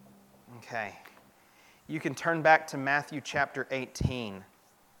Okay. You can turn back to Matthew chapter 18.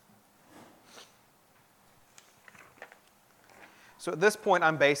 So at this point,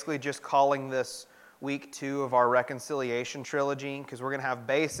 I'm basically just calling this week 2 of our reconciliation trilogy, because we're going to have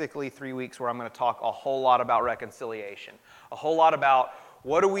basically 3 weeks where I'm going to talk a whole lot about reconciliation. A whole lot about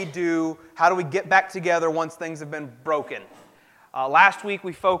what do we do, how do we get back together once things have been broken. Last week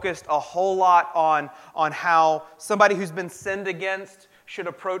we focused a whole lot on how somebody who's been sinned against should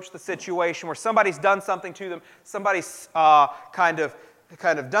approach the situation where somebody's done something to them, somebody's kind of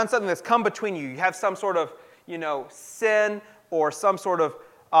done something that's come between you. You have some sort of, sin or some sort of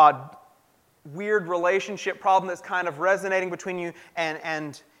weird relationship problem that's kind of resonating between you,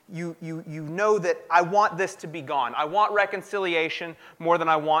 and you know that I want this to be gone. I want reconciliation more than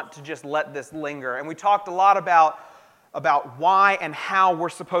I want to just let this linger. And we talked a lot about why and how we're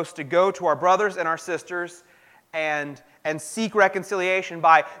supposed to go to our brothers and our sisters and seek reconciliation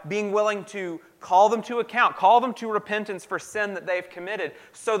by being willing to call them to account, call them to repentance for sin that they've committed,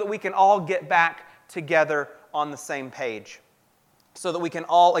 so that we can all get back together on the same page. So that we can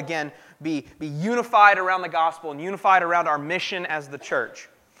all, again, be unified around the gospel and unified around our mission as the church.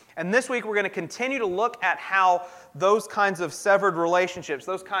 And this week we're going to continue to look at how those kinds of severed relationships,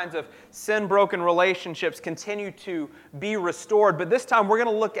 those kinds of sin-broken relationships continue to be restored. But this time we're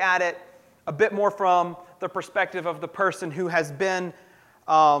going to look at it a bit more from the perspective of the person who has been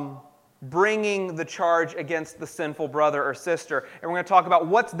bringing the charge against the sinful brother or sister. And we're going to talk about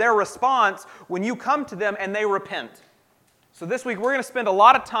what's their response when you come to them and they repent. So this week we're going to spend a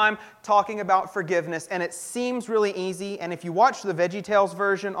lot of time talking about forgiveness, and it seems really easy. And if you watch the VeggieTales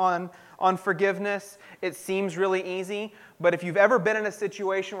version on forgiveness, it seems really easy. But if you've ever been in a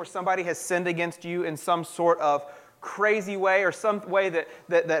situation where somebody has sinned against you in some sort of crazy way or some way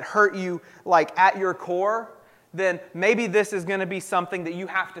that hurt you like at your core, then maybe this is going to be something that you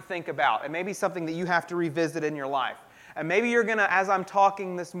have to think about, and maybe something that you have to revisit in your life. And maybe you're going to, as I'm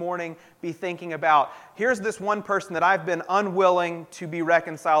talking this morning, be thinking about, here's this one person that I've been unwilling to be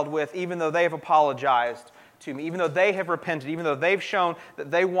reconciled with, even though they've apologized to me, even though they have repented, even though they've shown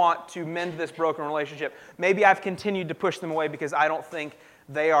that they want to mend this broken relationship. Maybe I've continued to push them away because I don't think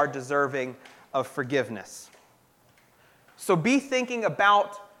they are deserving of forgiveness. So be thinking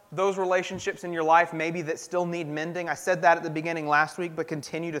about those relationships in your life maybe that still need mending. I said that at the beginning last week, but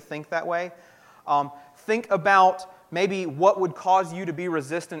continue to think that way. Think about maybe what would cause you to be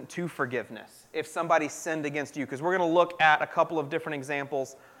resistant to forgiveness if somebody sinned against you, because we're going to look at a couple of different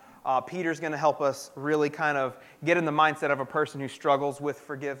examples. Peter's going to help us really kind of get in the mindset of a person who struggles with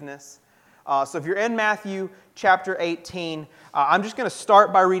forgiveness. So if you're in Matthew chapter 18, I'm just going to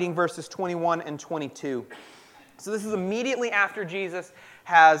start by reading verses 21 and 22. So this is immediately after Jesus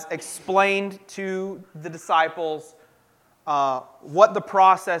has explained to the disciples what the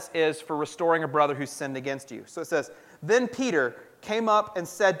process is for restoring a brother who's sinned against you. So it says, "Then Peter came up and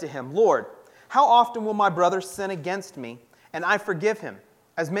said to him, 'Lord, how often will my brother sin against me, and I forgive him?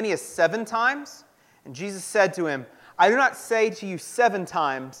 As many as 7 times?' And Jesus said to him, 'I do not say to you 7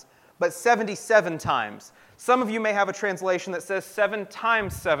 times, but 77 times. Some of you may have a translation that says 7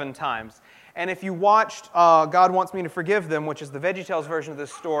 times 7 times. And if you watched God Wants Me to Forgive Them, which is the VeggieTales version of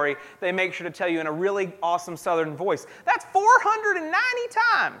this story, they make sure to tell you in a really awesome southern voice, that's 490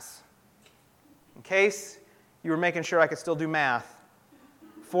 times. In case you were making sure I could still do math,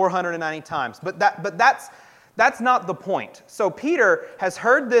 490 times. But that's not the point. So Peter has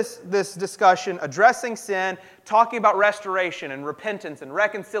heard this discussion addressing sin, talking about restoration and repentance and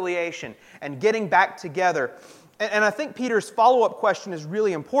reconciliation and getting back together. And I think Peter's follow-up question is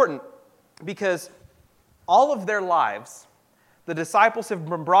really important, because all of their lives, the disciples have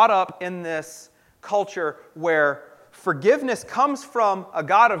been brought up in this culture where forgiveness comes from a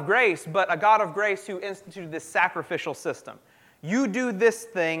God of grace, but a God of grace who instituted this sacrificial system. You do this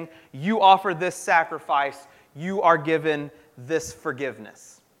thing, you offer this sacrifice, you are given this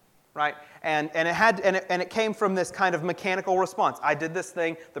forgiveness. Right? And it came from this kind of mechanical response. I did this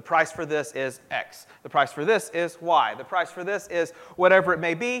thing, the price for this is X. The price for this is Y. The price for this is whatever it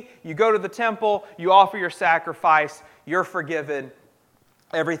may be. You go to the temple, you offer your sacrifice, you're forgiven,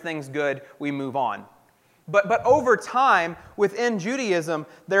 everything's good, we move on. But over time, within Judaism,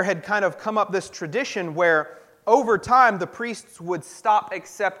 there had kind of come up this tradition where over time the priests would stop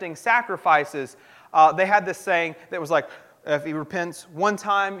accepting sacrifices. They had this saying that was like, if he repents 1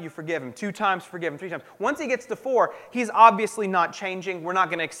 time, you forgive him. 2 times, forgive him. 3 times. Once he gets to 4, he's obviously not changing. We're not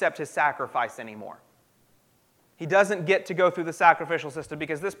going to accept his sacrifice anymore. He doesn't get to go through the sacrificial system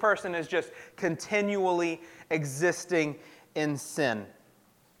because this person is just continually existing in sin.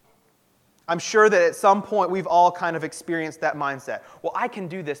 I'm sure that at some point we've all kind of experienced that mindset. Well, I can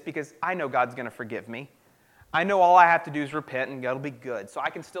do this because I know God's going to forgive me. I know all I have to do is repent and it'll be good. So I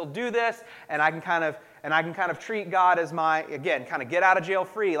can still do this, and I can kind of treat God as my, again, kind of get out of jail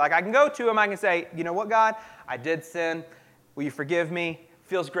free. Like I can go to him, I can say, you know what, God, I did sin. Will you forgive me?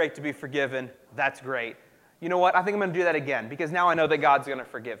 Feels great to be forgiven. That's great. You know what? I think I'm going to do that again because now I know that God's going to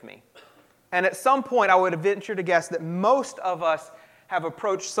forgive me. And at some point, I would venture to guess that most of us have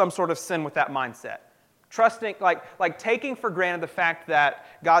approached some sort of sin with that mindset. Trusting, like taking for granted the fact that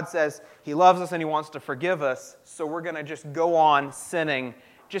God says he loves us and he wants to forgive us, so we're going to just go on sinning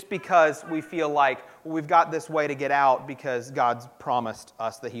just because we feel like, well, we've got this way to get out because God's promised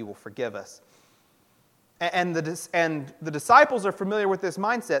us that he will forgive us. And the disciples are familiar with this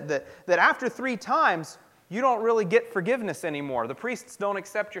mindset that after 3 times, you don't really get forgiveness anymore. The priests don't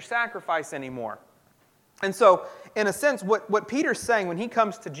accept your sacrifice anymore. And so, in a sense, what Peter's saying when he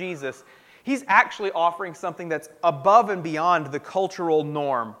comes to Jesus, he's actually offering something that's above and beyond the cultural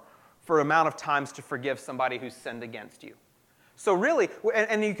norm for amount of times to forgive somebody who's sinned against you. So really,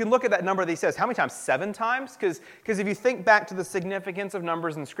 and you can look at that number that he says, how many times? 7 times? Because if you think back to the significance of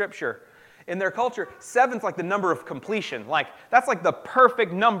numbers in Scripture, in their culture, 7's like the number of completion. Like, that's like the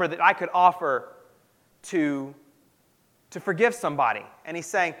perfect number that I could offer to forgive somebody. And he's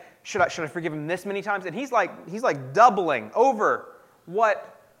saying, should I forgive him this many times? And he's like doubling over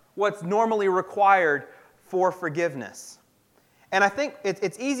what's normally required for forgiveness. And I think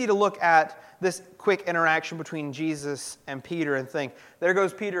it's easy to look at this quick interaction between Jesus and Peter and think, there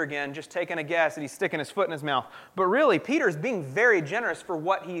goes Peter again, just taking a guess, and he's sticking his foot in his mouth. But really, Peter's being very generous for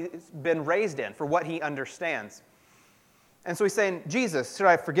what he's been raised in, for what he understands. And so he's saying, Jesus, should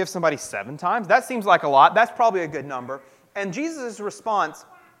I forgive somebody 7 times? That seems like a lot. That's probably a good number. And Jesus' response,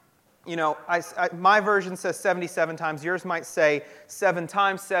 you know, my version says 77 times. Yours might say 7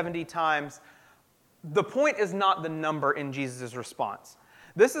 times, 70 times. The point is not the number in Jesus' response.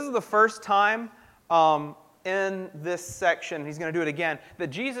 This is the first time in this section, he's going to do it again, that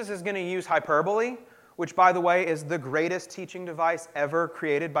Jesus is going to use hyperbole, which, by the way, is the greatest teaching device ever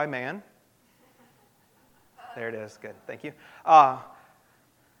created by man. There it is. Good. Thank you.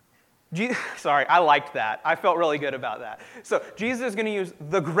 Sorry, I liked that. I felt really good about that. So Jesus is going to use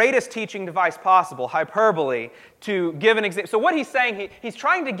the greatest teaching device possible, hyperbole, to give an example. So what he's saying, he's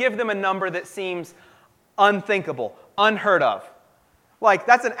trying to give them a number that seems unthinkable, unheard of. Like,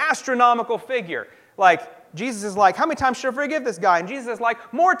 that's an astronomical figure. Like, Jesus is like, how many times should I forgive this guy? And Jesus is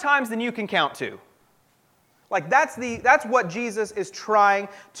like, more times than you can count to. Like, that's what Jesus is trying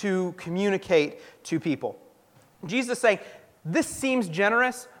to communicate to people. Jesus is saying, this seems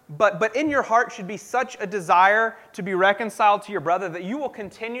generous, but in your heart should be such a desire to be reconciled to your brother that you will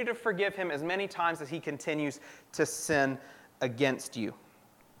continue to forgive him as many times as he continues to sin against you.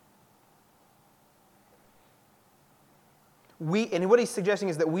 And what he's suggesting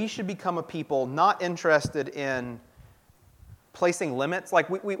is that we should become a people not interested in placing limits. Like,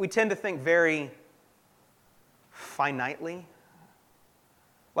 we tend to think very finitely.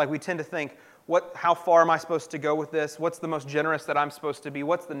 Like, we tend to think, how far am I supposed to go with this? What's the most generous that I'm supposed to be?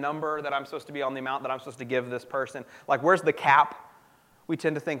 What's the number that I'm supposed to be on the amount that I'm supposed to give this person? Like, where's the cap? We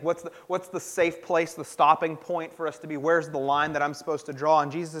tend to think, what's the safe place, the stopping point for us to be? Where's the line that I'm supposed to draw?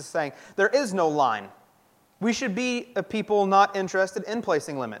 And Jesus is saying, there is no line. We should be a people not interested in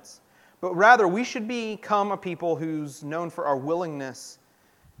placing limits, but rather we should become a people who's known for our willingness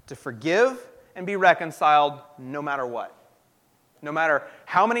to forgive and be reconciled no matter what. No matter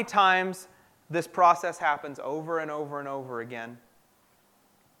how many times this process happens over and over and over again.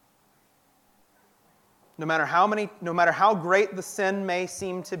 No matter how great the sin may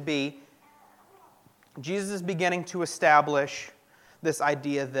seem to be, Jesus is beginning to establish this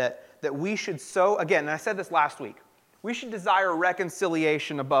idea that we should again, and I said this last week, we should desire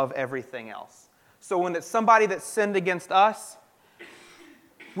reconciliation above everything else. So when it's somebody that sinned against us,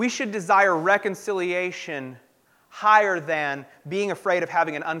 we should desire reconciliation higher than being afraid of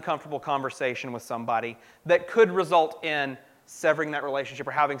having an uncomfortable conversation with somebody that could result in severing that relationship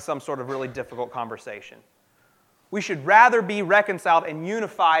or having some sort of really difficult conversation. We should rather be reconciled and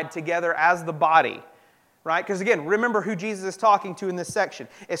unified together as the body. Right? Because again, remember who Jesus is talking to in this section.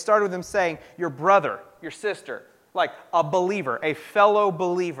 It started with him saying, your brother, your sister, like a believer, a fellow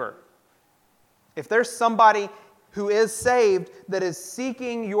believer. If there's somebody who is saved that is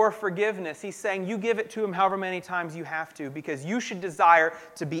seeking your forgiveness, he's saying you give it to him however many times you have to, because you should desire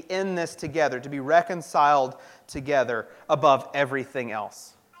to be in this together, to be reconciled together above everything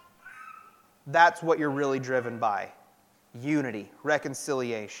else. That's what you're really driven by. Unity,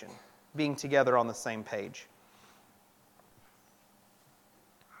 reconciliation. Being together on the same page.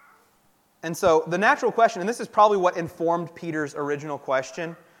 And so the natural question, and this is probably what informed Peter's original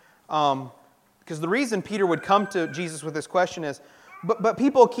question, because the reason Peter would come to Jesus with this question is, but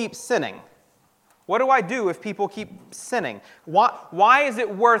people keep sinning. What do I do if people keep sinning? Why is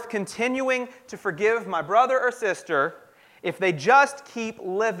it worth continuing to forgive my brother or sister if they just keep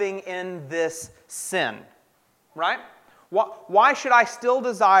living in this sin? Right? Why should I still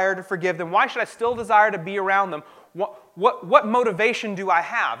desire to forgive them? Why should I still desire to be around them? What motivation do I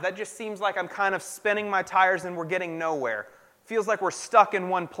have? That just seems like I'm kind of spinning my tires and we're getting nowhere. Feels like we're stuck in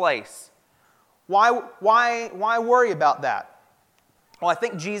one place. Why worry about that? Well, I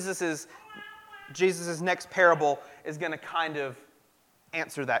think Jesus' next parable is going to kind of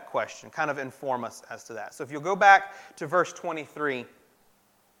answer that question, kind of inform us as to that. So if you'll go back to verse 23,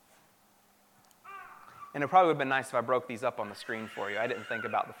 and it probably would have been nice if I broke these up on the screen for you. I didn't think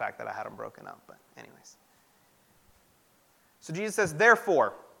about the fact that I had them broken up, but anyways. So Jesus says,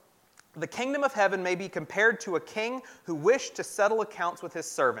 "Therefore, the kingdom of heaven may be compared to a king who wished to settle accounts with his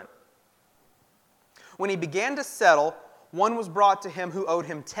servant. When he began to settle, one was brought to him who owed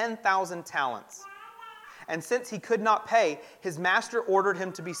him 10,000 talents. And since he could not pay, his master ordered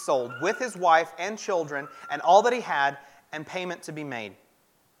him to be sold, with his wife and children and all that he had, and payment to be made.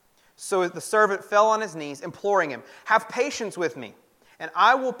 So the servant fell on his knees, imploring him, 'Have patience with me, and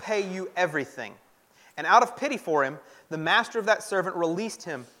I will pay you everything.' And out of pity for him, the master of that servant released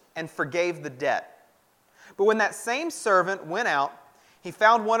him and forgave the debt. But when that same servant went out, he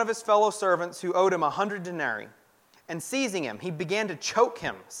found one of his fellow servants who owed him 100 denarii. And seizing him, he began to choke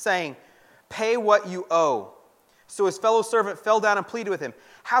him, saying, 'Pay what you owe.' So his fellow servant fell down and pleaded with him,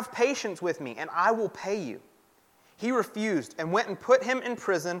 'Have patience with me, and I will pay you.' He refused and went and put him in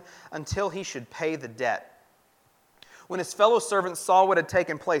prison until he should pay the debt. When his fellow servants saw what had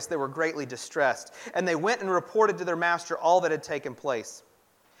taken place, they were greatly distressed, and they went and reported to their master all that had taken place.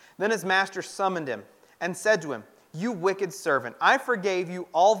 Then his master summoned him and said to him, 'You wicked servant, I forgave you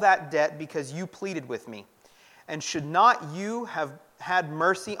all that debt because you pleaded with me. And should not you have had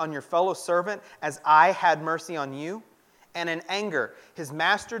mercy on your fellow servant as I had mercy on you?' And in anger, his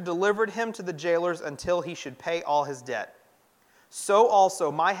master delivered him to the jailers until he should pay all his debt. So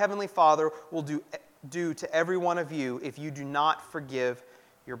also my heavenly Father will do to every one of you if you do not forgive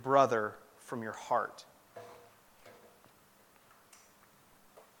your brother from your heart."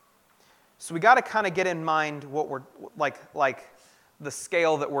 So we got to kind of get in mind what we're like the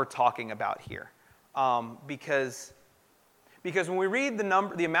scale that we're talking about here, because when we read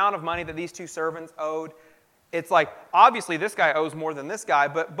the amount of money that these two servants owed, it's like obviously this guy owes more than this guy,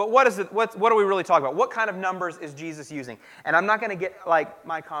 but what is it? What are we really talking about? What kind of numbers is Jesus using? And I'm not going to get a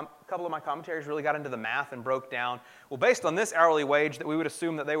couple of my commentaries really got into the math and broke down. Well, based on this hourly wage, that we would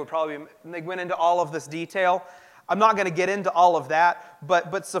assume that they went into all of this detail. I'm not going to get into all of that,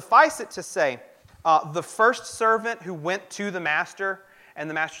 but suffice it to say, the first servant who went to the master, and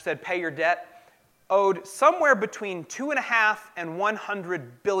the master said, "Pay your debt," owed somewhere between $2.5 and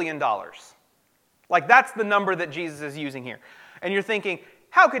 $100 billion. Like that's the number that Jesus is using here. And you're thinking,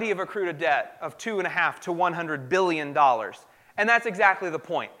 how could he have accrued a debt of $2.5 to $100 billion? And that's exactly the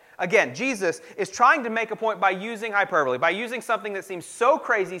point. Again, Jesus is trying to make a point by using hyperbole, by using something that seems so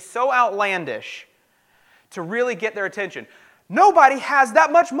crazy, so outlandish, to really get their attention. Nobody has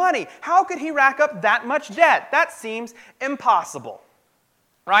that much money. How could he rack up that much debt? That seems impossible.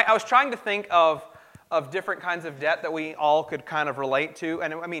 Right? I was trying to think of different kinds of debt that we all could kind of relate to.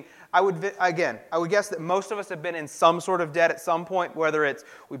 And I mean, I would guess that most of us have been in some sort of debt at some point, whether it's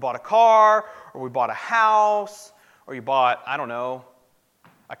we bought a car, or we bought a house, or you bought, I don't know,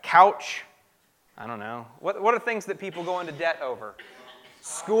 a couch. I don't know. What are things that people go into debt over?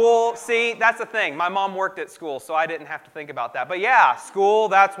 School. See, that's the thing. My mom worked at school, so I didn't have to think about that. But yeah, school,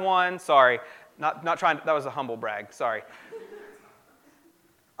 that's one. Sorry. Not trying to, that was a humble brag. Sorry.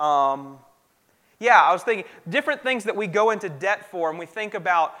 Yeah, I was thinking different things that we go into debt for, and we think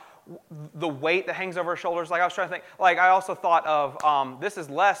about the weight that hangs over our shoulders. Like I was trying to think, like I also thought of, this is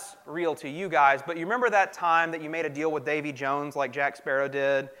less real to you guys, but you remember that time that you made a deal with Davy Jones like Jack Sparrow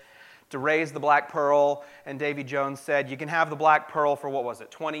did to raise the black pearl, and Davy Jones said, you can have the black pearl for,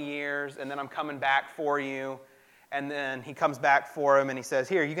 20 years, and then I'm coming back for you. And then he comes back for him, and he says,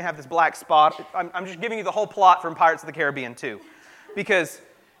 here, you can have this black spot. I'm just giving you the whole plot from Pirates of the Caribbean 2.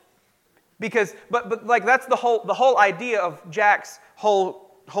 But like that's the whole idea of Jack's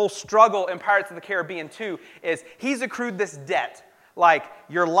whole struggle in Pirates of the Caribbean 2 is he's accrued this debt, like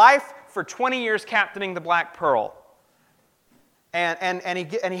your life for 20 years captaining the Black Pearl, and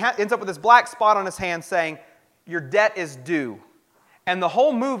he ends up with this black spot on his hand saying your debt is due, And the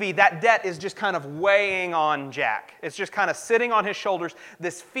whole movie, that debt is just kind of weighing on Jack. It's just kind of sitting on his shoulders,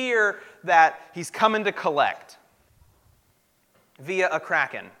 this fear that he's coming to collect via a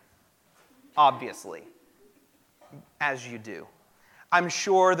kraken, obviously, as you do. I'm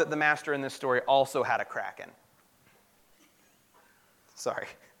sure that the master in this story also had a kraken. Sorry.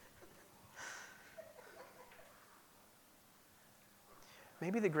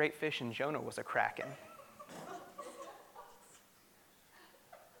 Maybe the great fish in Jonah was a kraken.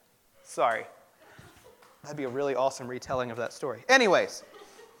 Sorry. That'd be a really awesome retelling of that story. Anyways.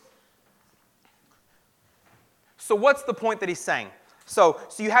 So what's the point that he's saying? So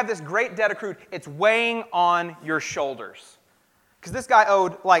you have this great debt accrued. It's weighing on your shoulders. Because this guy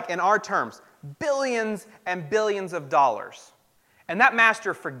owed, like in our terms, billions and billions of dollars. And that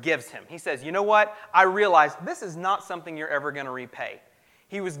master forgives him. He says, you know what? I realize this is not something you're ever going to repay.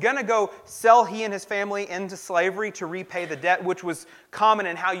 He was going to go sell he and his family into slavery to repay the debt, which was common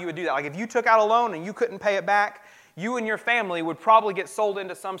in how you would do that. Like if you took out a loan and you couldn't pay it back, you and your family would probably get sold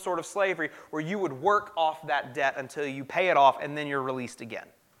into some sort of slavery where you would work off that debt until you pay it off and then you're released again.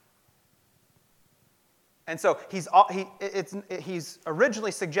 And so he's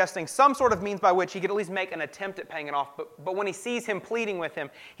originally suggesting some sort of means by which he could at least make an attempt at paying it off. But when he sees him pleading with him,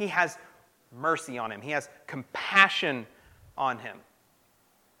 he has mercy on him. He has compassion on him.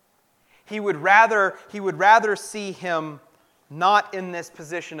 He would rather see him not in this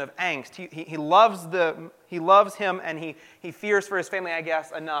position of angst. He loves him and he fears for his family, I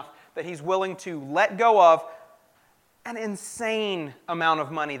guess, enough that he's willing to let go of an insane amount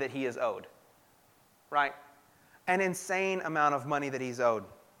of money that he is owed. Right? An insane amount of money that he's owed.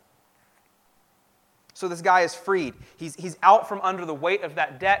 So this guy is freed. He's out from under the weight of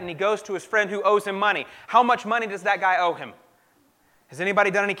that debt, and he goes to his friend who owes him money. How much money does that guy owe him? Has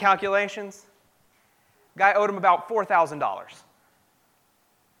anybody done any calculations? Guy owed him about $4,000.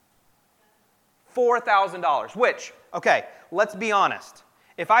 $4,000, which, okay, let's be honest.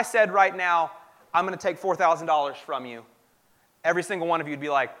 If I said right now, I'm going to take $4,000 from you, every single one of you would be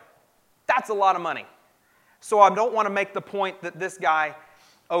like, that's a lot of money. So I don't want to make the point that this guy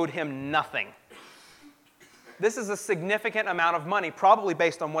owed him nothing. This is a significant amount of money, probably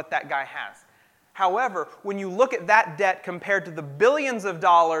based on what that guy has. However, when you look at that debt compared to the billions of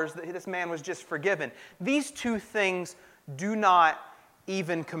dollars that this man was just forgiven, these two things do not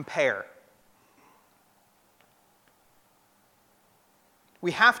even compare.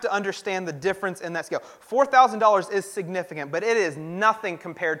 We have to understand the difference in that scale. $4,000 is significant, but it is nothing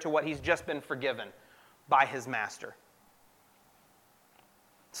compared to what he's just been forgiven by his master.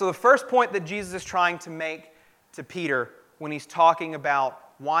 So the first point that Jesus is trying to make to Peter when he's talking about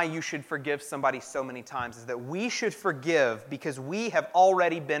why you should forgive somebody so many times is that we should forgive because we have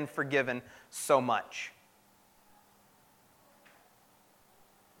already been forgiven so much.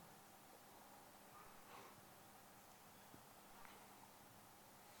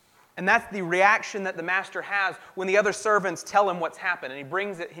 And that's the reaction that the master has when the other servants tell him what's happened. And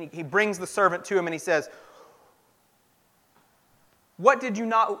he brings the servant to him and he says, what did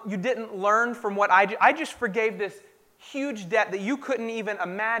you didn't learn from what I did? I just forgave this huge debt that you couldn't even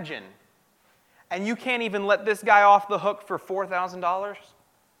imagine. And you can't even let this guy off the hook for $4,000?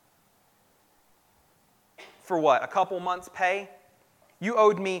 For what, a couple months' pay? You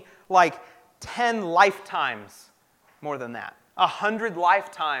owed me like 10 lifetimes more than that. 100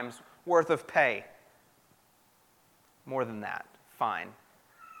 lifetimes worth of pay. More than that. Fine.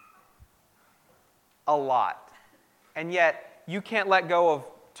 A lot. And yet, you can't let go of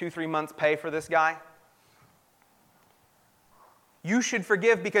 2-3 months' pay for this guy? You should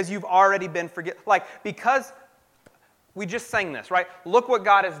forgive because you've already been forgiven. Because we just sang this, right? Look what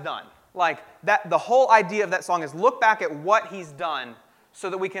God has done. The whole idea of that song is look back at what He's done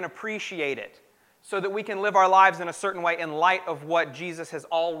so that we can appreciate it, so that we can live our lives in a certain way in light of what Jesus has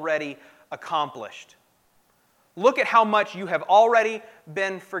already accomplished. Look at how much you have already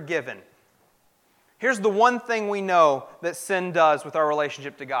been forgiven. Here's the one thing we know that sin does with our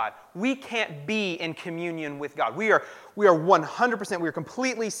relationship to God. We can't be in communion with God. We are 100%, we are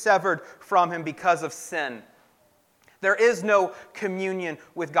completely severed from Him because of sin. There is no communion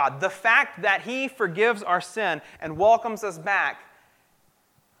with God. The fact that He forgives our sin and welcomes us back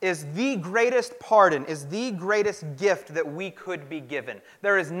is the greatest pardon, is the greatest gift that we could be given.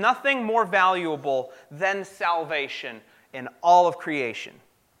 There is nothing more valuable than salvation in all of creation.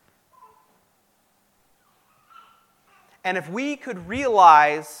 And if we could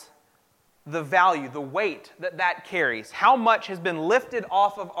realize the value, the weight that carries, how much has been lifted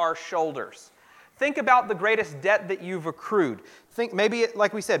off of our shoulders. Think about the greatest debt that you've accrued. Think maybe,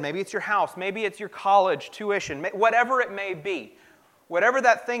 like we said, maybe it's your house, maybe it's your college tuition, whatever it may be. whatever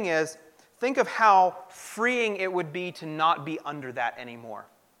that thing is, think of how freeing it would be to not be under that anymore.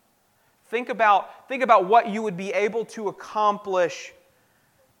 Think about what you would be able to accomplish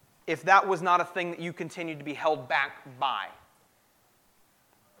if that was not a thing that you continued to be held back by.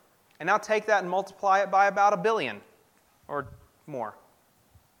 And now take that and multiply it by about 1 billion or more.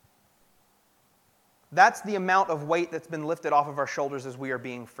 That's the amount of weight that's been lifted off of our shoulders as we are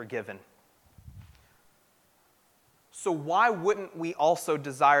being forgiven. So why wouldn't we also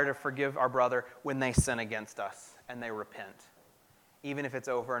desire to forgive our brother when they sin against us and they repent, even if it's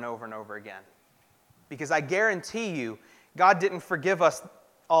over and over and over again? Because I guarantee you, God didn't forgive us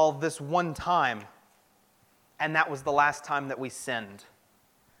all this one time, and that was the last time that we sinned.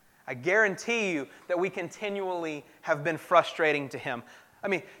 I guarantee you that we continually have been frustrating to Him. I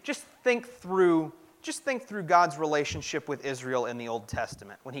mean, just think through God's relationship with Israel in the Old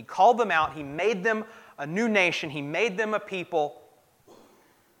Testament. When He called them out, He made them a new nation. He made them a people.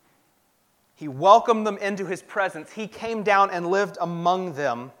 He welcomed them into His presence. He came down and lived among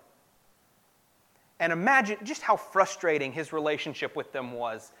them. And imagine just how frustrating His relationship with them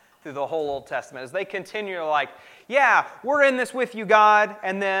was through the whole Old Testament. As they continue like, yeah, we're in this with you, God.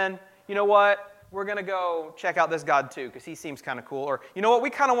 And then, you know what? We're going to go check out this God too, because he seems kind of cool. Or, you know what? We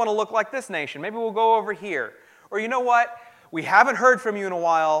kind of want to look like this nation. Maybe we'll go over here. Or, you know what? We haven't heard from you in a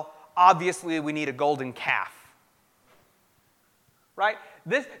while. Obviously, we need a golden calf. Right?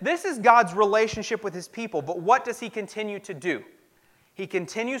 This is God's relationship with His people. But what does He continue to do? He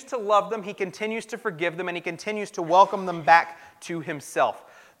continues to love them. He continues to forgive them. And He continues to welcome them back to Himself.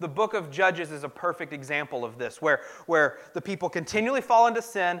 The book of Judges is a perfect example of this, where the people continually fall into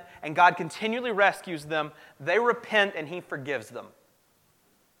sin and God continually rescues them. They repent and He forgives them.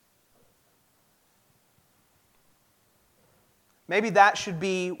 Maybe that should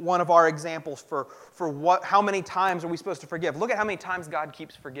be one of our examples for how many times are we supposed to forgive. Look at how many times God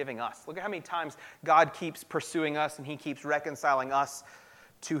keeps forgiving us. Look at how many times God keeps pursuing us and He keeps reconciling us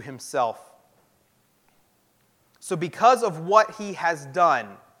to Himself. So because of what He has done,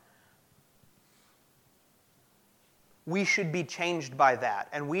 we should be changed by that,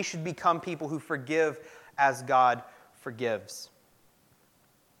 and we should become people who forgive as God forgives.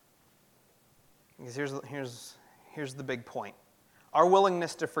 Because here's the big point. Our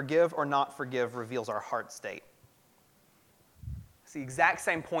willingness to forgive or not forgive reveals our heart state. It's the exact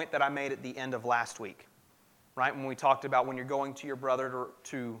same point that I made at the end of last week, right? When we talked about when you're going to your brother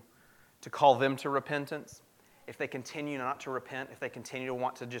to call them to repentance. If they continue not to repent, if they continue to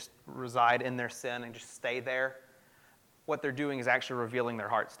want to just reside in their sin and just stay there, what they're doing is actually revealing their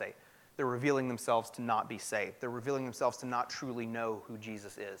heart state. They're revealing themselves to not be saved. They're revealing themselves to not truly know who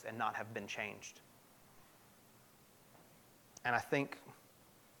Jesus is and not have been changed. And I think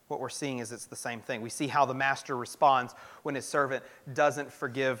what we're seeing is it's the same thing. We see how the master responds when his servant doesn't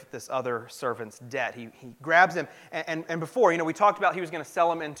forgive this other servant's debt. He grabs him, and before, we talked about he was going to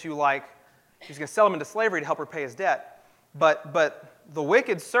sell him into slavery to help repay his debt. But the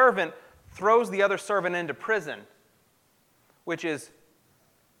wicked servant throws the other servant into prison, which is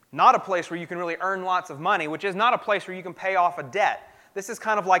not a place where you can really earn lots of money, which is not a place where you can pay off a debt. This is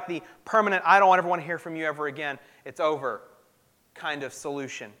kind of like the permanent, I don't ever want to hear from you ever again, it's over kind of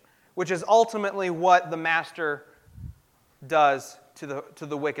solution, which is ultimately what the master does to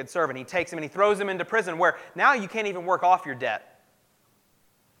the wicked servant. He takes him and he throws him into prison where now you can't even work off your debt.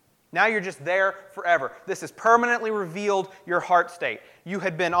 Now you're just there forever. This has permanently revealed your heart state. You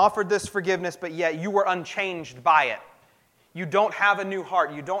had been offered this forgiveness, but yet you were unchanged by it. You don't have a new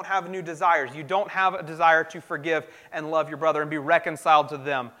heart. You don't have new desires. You don't have a desire to forgive and love your brother and be reconciled to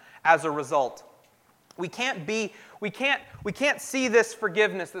them as a result. We can't see this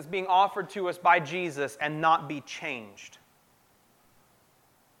forgiveness that's being offered to us by Jesus and not be changed.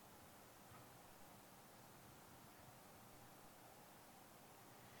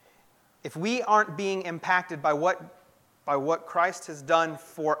 If we aren't being impacted by what Christ has done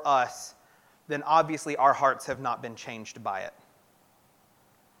for us, then obviously our hearts have not been changed by it.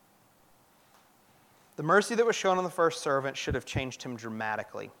 The mercy that was shown on the first servant should have changed him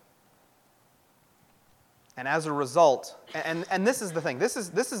dramatically. And as a result, and this is the thing, this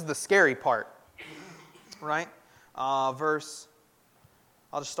is the scary part, right? I'll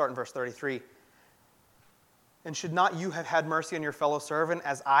just start in verse 33. And should not you have had mercy on your fellow servant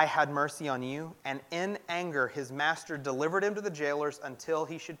as I had mercy on you? And in anger his master delivered him to the jailers until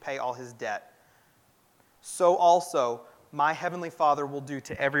he should pay all his debt. So also my heavenly Father will do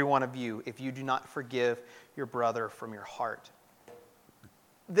to every one of you if you do not forgive your brother from your heart.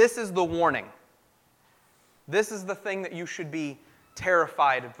 This is the warning. This is the thing that you should be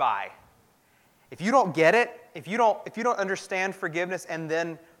terrified by. If you don't get it, if you don't understand forgiveness and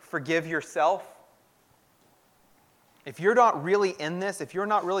then forgive yourself, if you're not really in this, if you're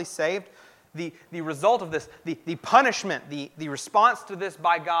not really saved, the result of this, the punishment, the response to this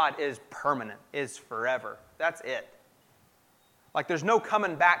by God is permanent, is forever. That's it. Like there's no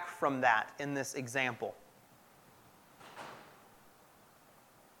coming back from that in this example.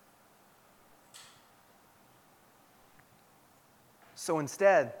 So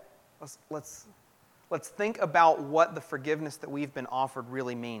instead, let's think about what the forgiveness that we've been offered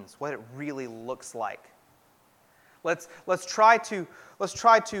really means, what it really looks like. Let's try to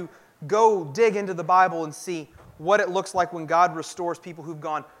go dig into the Bible and see what it looks like when God restores people who've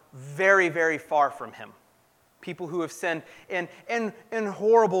gone very, very far from Him. People who have sinned in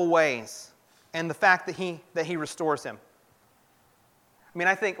horrible ways, and the fact that He restores him. I mean,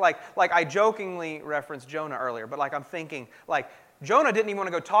 I think like I jokingly referenced Jonah earlier, but I'm thinking Jonah didn't even want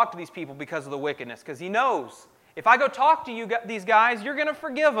to go talk to these people because of the wickedness, because he knows, if I go talk to these guys, you're going to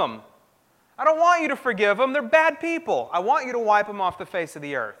forgive them. I don't want you to forgive them. They're bad people. I want you to wipe them off the face of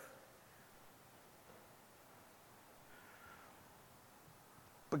the earth.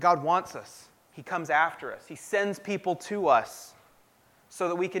 But God wants us. He comes after us. He sends people to us so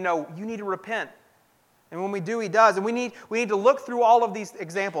that we can know, you need to repent. And when we do, He does. And we need to look through all of these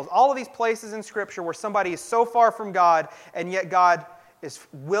examples, all of these places in Scripture where somebody is so far from God, and yet God is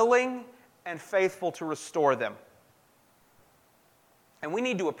willing and faithful to restore them. And we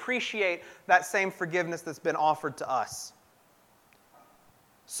need to appreciate that same forgiveness that's been offered to us,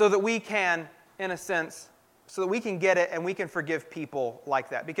 so that we can, in a sense, so that we can get it and we can forgive people like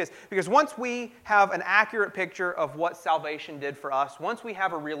that. Because once we have an accurate picture of what salvation did for us, once we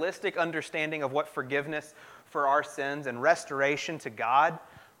have a realistic understanding of what forgiveness for our sins and restoration to God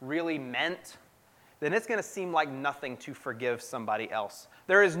really meant, then it's going to seem like nothing to forgive somebody else.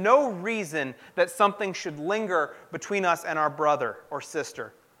 There is no reason that something should linger between us and our brother or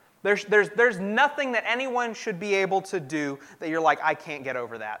sister. There's nothing that anyone should be able to do that you're like, I can't get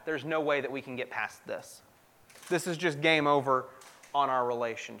over that. There's no way that we can get past this. This is just game over on our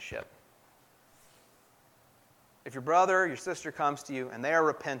relationship. If your brother or your sister comes to you and they are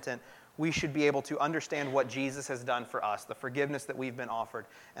repentant, we should be able to understand what Jesus has done for us, the forgiveness that we've been offered,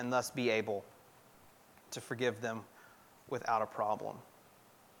 and thus be able to forgive them without a problem.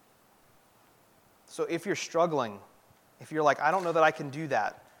 So if you're struggling, if you're like, I don't know that I can do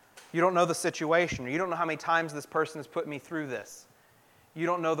that, you don't know the situation, or you don't know how many times this person has put me through this, you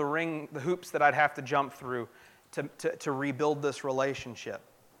don't know the hoops that I'd have to jump through to rebuild this relationship.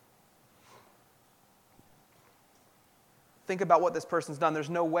 Think about what this person's done. There's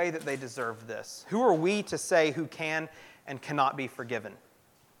no way that they deserve this. Who are we to say who can and cannot be forgiven?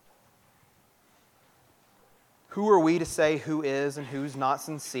 Who are we to say who is and who's not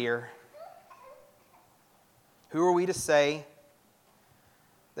sincere? Who are we to say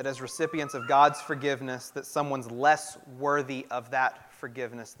that as recipients of God's forgiveness, that someone's less worthy of that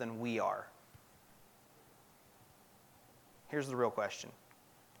forgiveness than we are? Here's the real question.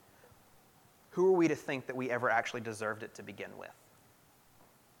 Who are we to think that we ever actually deserved it to begin with?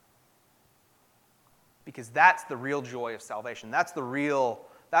 Because that's the real joy of salvation. That's the real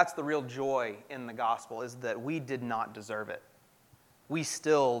joy in the gospel, is that we did not deserve it. We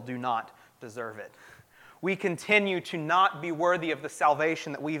still do not deserve it. We continue to not be worthy of the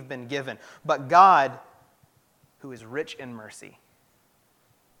salvation that we've been given. But God, who is rich in mercy,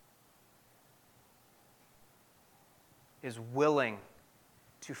 is willing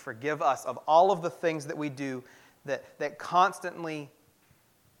to forgive us of all of the things that we do that constantly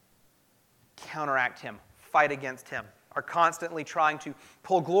counteract Him, fight against Him, are constantly trying to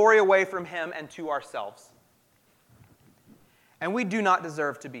pull glory away from Him and to ourselves. And we do not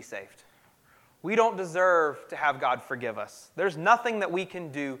deserve to be saved. We don't deserve to have God forgive us. There's nothing that we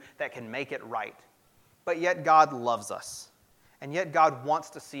can do that can make it right. But yet God loves us. And yet God wants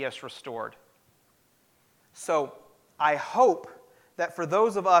to see us restored. So I hope that for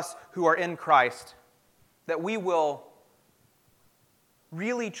those of us who are in Christ, that we will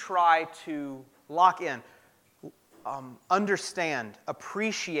really try to lock in, understand,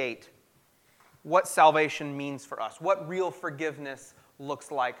 appreciate what salvation means for us, what real forgiveness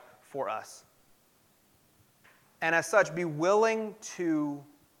looks like for us. And as such, be willing to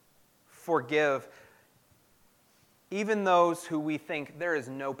forgive even those who we think there is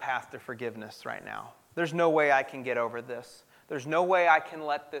no path to forgiveness right now. There's no way I can get over this. There's no way I can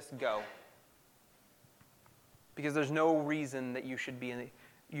let this go. Because there's no reason that you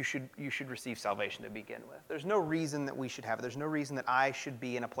should receive salvation to begin with. There's no reason that we should have it. There's no reason that I should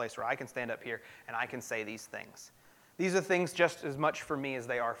be in a place where I can stand up here and I can say these things. These are things just as much for me as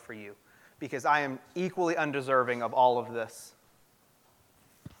they are for you. because I am equally undeserving of all of this.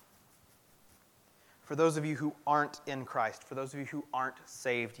 For those of you who aren't in Christ, for those of you who aren't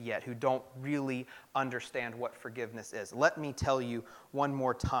saved yet, who don't really understand what forgiveness is, let me tell you one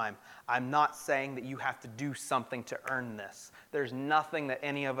more time. I'm not saying that you have to do something to earn this. There's nothing that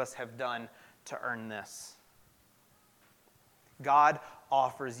any of us have done to earn this. God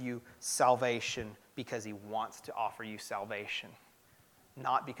offers you salvation because He wants to offer you salvation.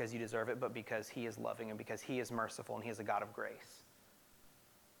 Not because you deserve it, but because He is loving and because He is merciful and He is a God of grace.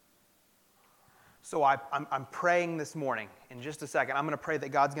 So I'm praying this morning. In just a second, I'm going to pray that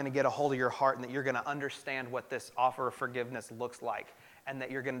God's going to get a hold of your heart and that you're going to understand what this offer of forgiveness looks like, and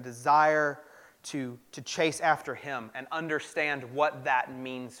that you're going to desire to chase after Him and understand what that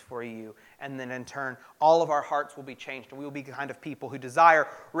means for you. And then in turn, all of our hearts will be changed, and we will be the kind of people who desire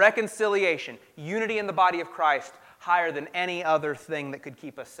reconciliation, unity in the body of Christ, higher than any other thing that could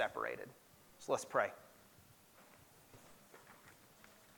keep us separated. So let's pray.